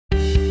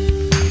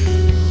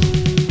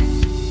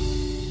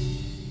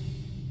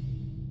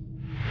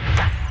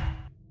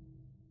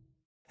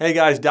Hey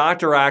guys,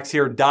 Dr. Axe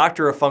here,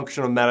 Doctor of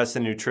Functional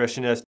Medicine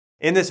Nutritionist.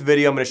 In this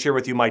video, I'm going to share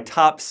with you my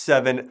top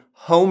 7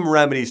 home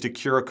remedies to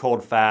cure a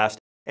cold fast.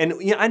 And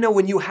I know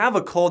when you have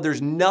a cold, there's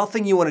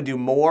nothing you want to do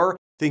more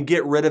than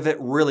get rid of it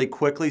really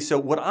quickly. So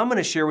what I'm going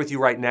to share with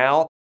you right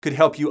now could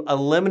help you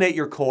eliminate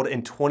your cold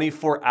in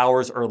 24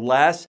 hours or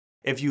less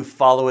if you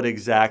follow it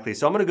exactly.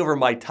 So I'm going to go over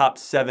my top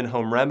 7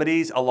 home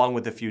remedies along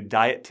with a few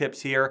diet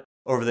tips here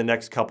over the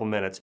next couple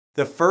minutes.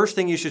 The first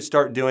thing you should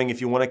start doing if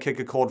you want to kick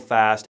a cold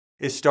fast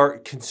is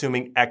start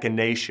consuming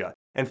Echinacea.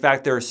 In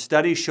fact, there are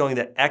studies showing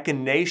that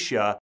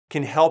Echinacea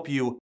can help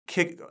you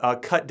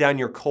cut down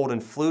your cold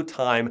and flu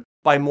time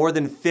by more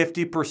than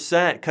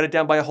 50%, cut it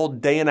down by a whole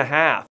day and a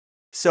half.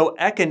 So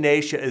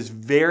Echinacea is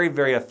very,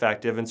 very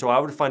effective, and so I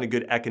would find a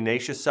good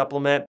Echinacea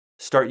supplement,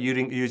 start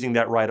using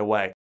that right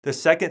away. The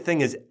second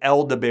thing is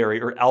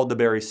elderberry or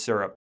elderberry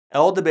syrup.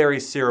 Elderberry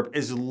syrup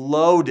is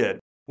loaded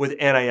with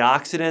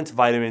antioxidants,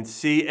 vitamin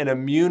C, and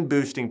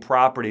immune-boosting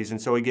properties. And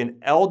so again,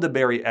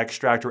 elderberry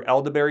extract or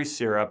elderberry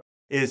syrup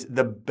is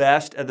the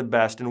best of the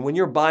best. And when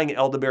you're buying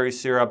elderberry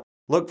syrup,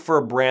 look for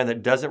a brand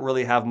that doesn't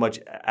really have much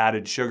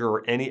added sugar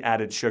or any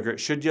added sugar. It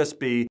should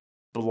just be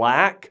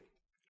black.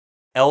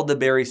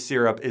 Elderberry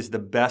syrup is the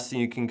best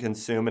thing you can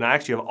consume. And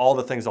actually, of all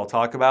the things I'll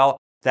talk about,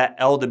 that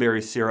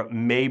elderberry syrup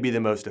may be the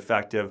most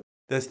effective.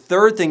 The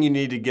third thing you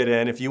need to get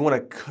in if you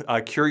want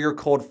to cure your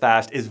cold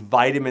fast is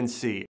vitamin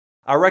C.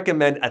 I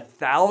recommend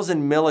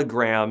 1,000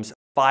 milligrams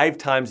 5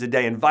 times a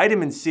day. And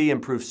vitamin C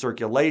improves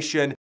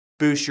circulation,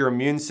 boosts your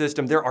immune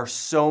system. There are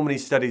so many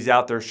studies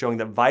out there showing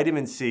that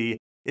vitamin C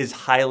is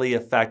highly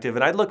effective.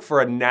 And I'd look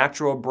for a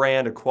natural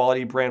brand, a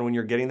quality brand when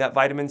you're getting that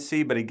vitamin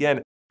C. But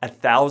again,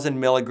 1,000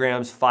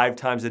 milligrams 5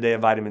 times a day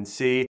of vitamin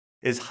C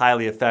is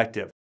highly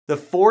effective. The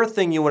fourth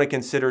thing you want to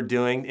consider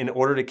doing in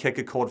order to kick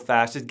a cold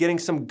fast is getting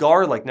some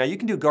garlic. Now you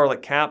can do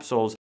garlic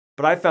capsules,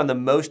 but I found the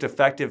most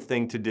effective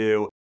thing to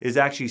do is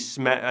actually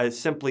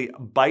simply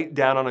bite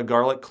down on a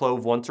garlic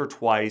clove once or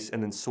twice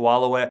and then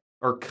swallow it,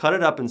 or cut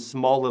it up in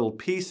small little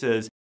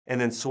pieces and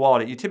then swallow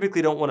it. You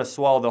typically don't want to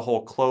swallow the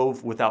whole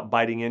clove without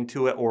biting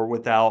into it or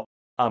without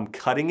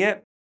cutting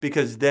it,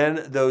 because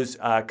then those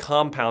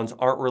compounds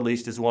aren't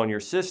released as well in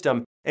your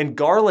system. And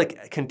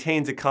garlic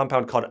contains a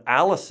compound called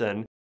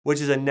allicin,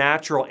 which is a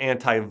natural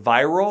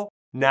antiviral,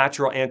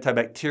 natural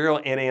antibacterial,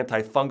 and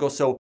antifungal.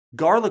 So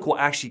garlic will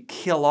actually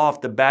kill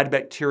off the bad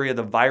bacteria,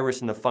 the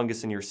virus, and the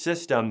fungus in your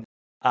system,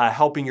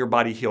 helping your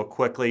body heal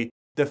quickly.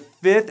 The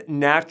fifth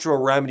natural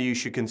remedy you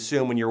should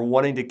consume when you're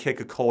wanting to kick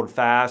a cold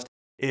fast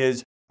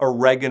is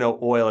oregano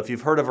oil. If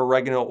you've heard of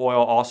oregano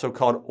oil, also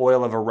called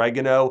oil of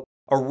oregano,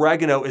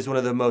 oregano is one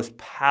of the most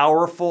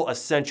powerful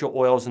essential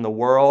oils in the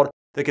world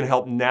that can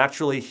help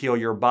naturally heal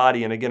your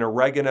body. And again,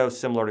 oregano,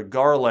 similar to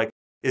garlic,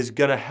 is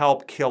going to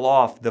help kill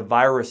off the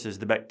viruses,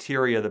 the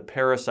bacteria, the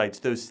parasites,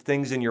 those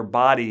things in your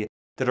body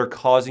that are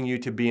causing you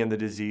to be in the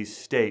disease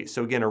state.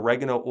 So again,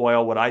 oregano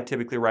oil, what I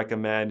typically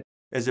recommend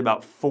is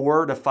about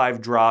 4 to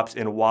 5 drops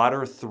in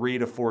water 3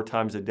 to 4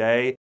 times a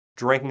day.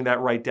 Drinking that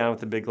right down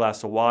with a big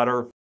glass of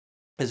water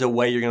is a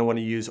way you're going to want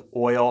to use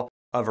oil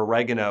of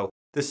oregano.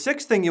 The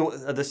sixth thing you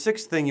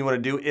want to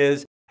do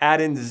is add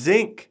in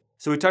zinc.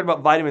 So we talked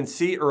about vitamin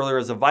C earlier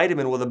as a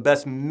vitamin. Well, the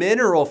best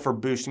mineral for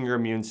boosting your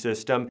immune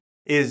system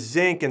is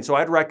zinc. And so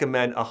I'd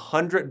recommend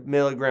 100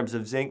 milligrams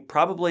of zinc,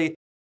 probably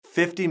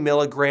 50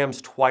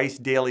 milligrams twice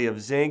daily of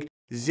zinc.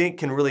 Zinc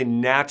can really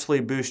naturally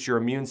boost your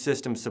immune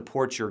system,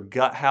 support your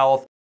gut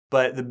health.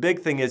 But the big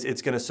thing is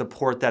it's going to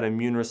support that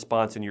immune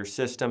response in your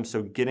system.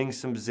 So getting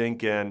some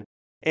zinc in.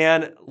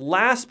 And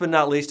last but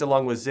not least,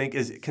 along with zinc,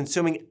 is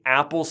consuming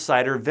apple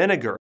cider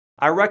vinegar.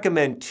 I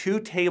recommend 2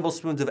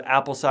 tablespoons of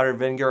apple cider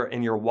vinegar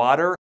in your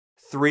water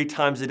 3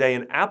 times a day.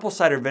 And apple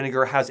cider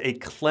vinegar has a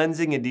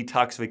cleansing and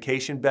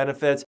detoxification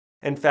benefits.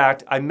 In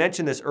fact, I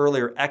mentioned this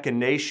earlier,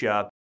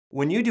 Echinacea.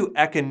 When you do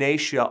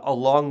Echinacea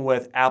along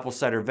with apple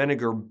cider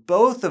vinegar,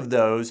 both of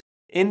those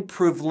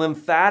improve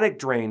lymphatic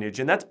drainage.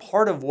 And that's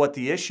part of what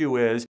the issue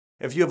is.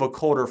 If you have a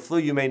cold or flu,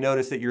 you may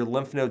notice that your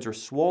lymph nodes are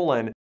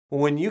swollen.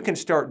 When you can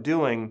start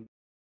doing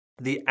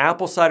the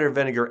apple cider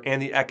vinegar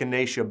and the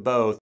Echinacea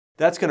both,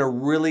 that's going to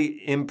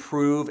really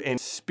improve and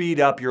speed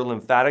up your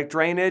lymphatic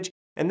drainage.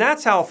 And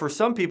that's how, for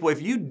some people, if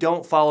you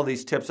don't follow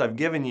these tips I've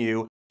given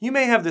you, you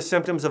may have the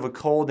symptoms of a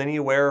cold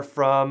anywhere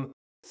from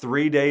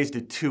 3 days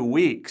to 2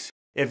 weeks.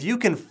 If you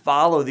can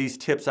follow these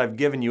tips I've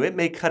given you, it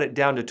may cut it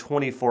down to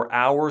 24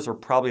 hours or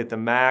probably at the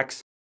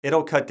max.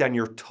 It'll cut down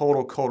your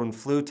total cold and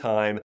flu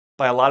time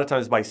by a lot of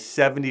times by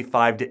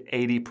 75 to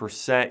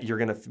 80%. You're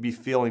going to be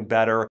feeling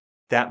better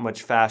that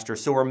much faster.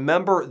 So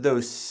remember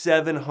those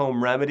 7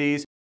 home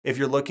remedies. If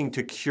you're looking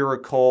to cure a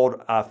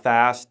cold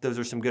fast, those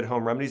are some good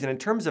home remedies. And in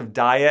terms of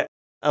diet,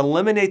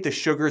 eliminate the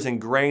sugars and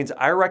grains.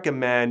 I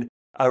recommend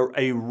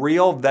a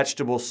real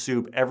vegetable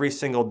soup every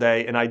single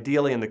day. And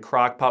ideally in the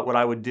crock pot, what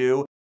I would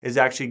do is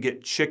actually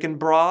get chicken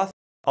broth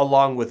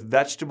along with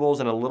vegetables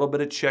and a little bit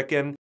of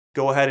chicken.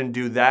 Go ahead and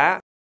do that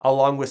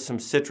along with some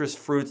citrus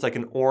fruits like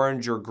an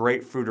orange or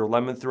grapefruit or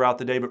lemon throughout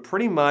the day. But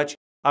pretty much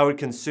I would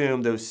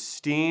consume those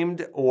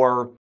steamed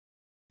or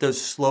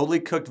those slowly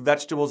cooked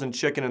vegetables and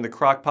chicken in the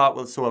crock pot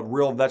with a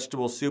real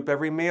vegetable soup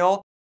every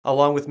meal,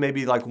 along with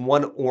maybe like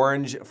 1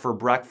 orange for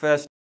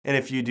breakfast. And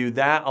if you do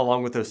that,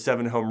 along with those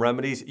 7 home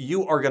remedies,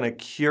 you are gonna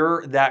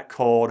cure that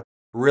cold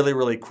really,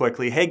 really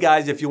quickly. Hey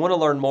guys, if you wanna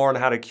learn more on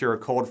how to cure a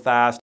cold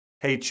fast,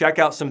 hey, check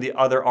out some of the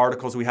other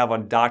articles we have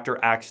on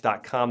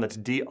draxe.com. That's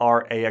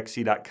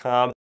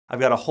draxe.com. I've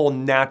got a whole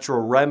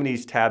natural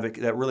remedies tab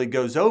that really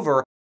goes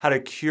over how to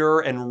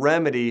cure and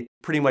remedy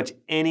pretty much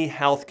any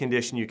health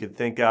condition you could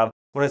think of.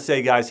 I want to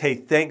say, guys, hey,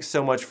 thanks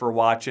so much for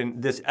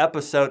watching this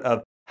episode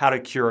of How to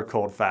Cure a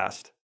Cold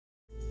Fast.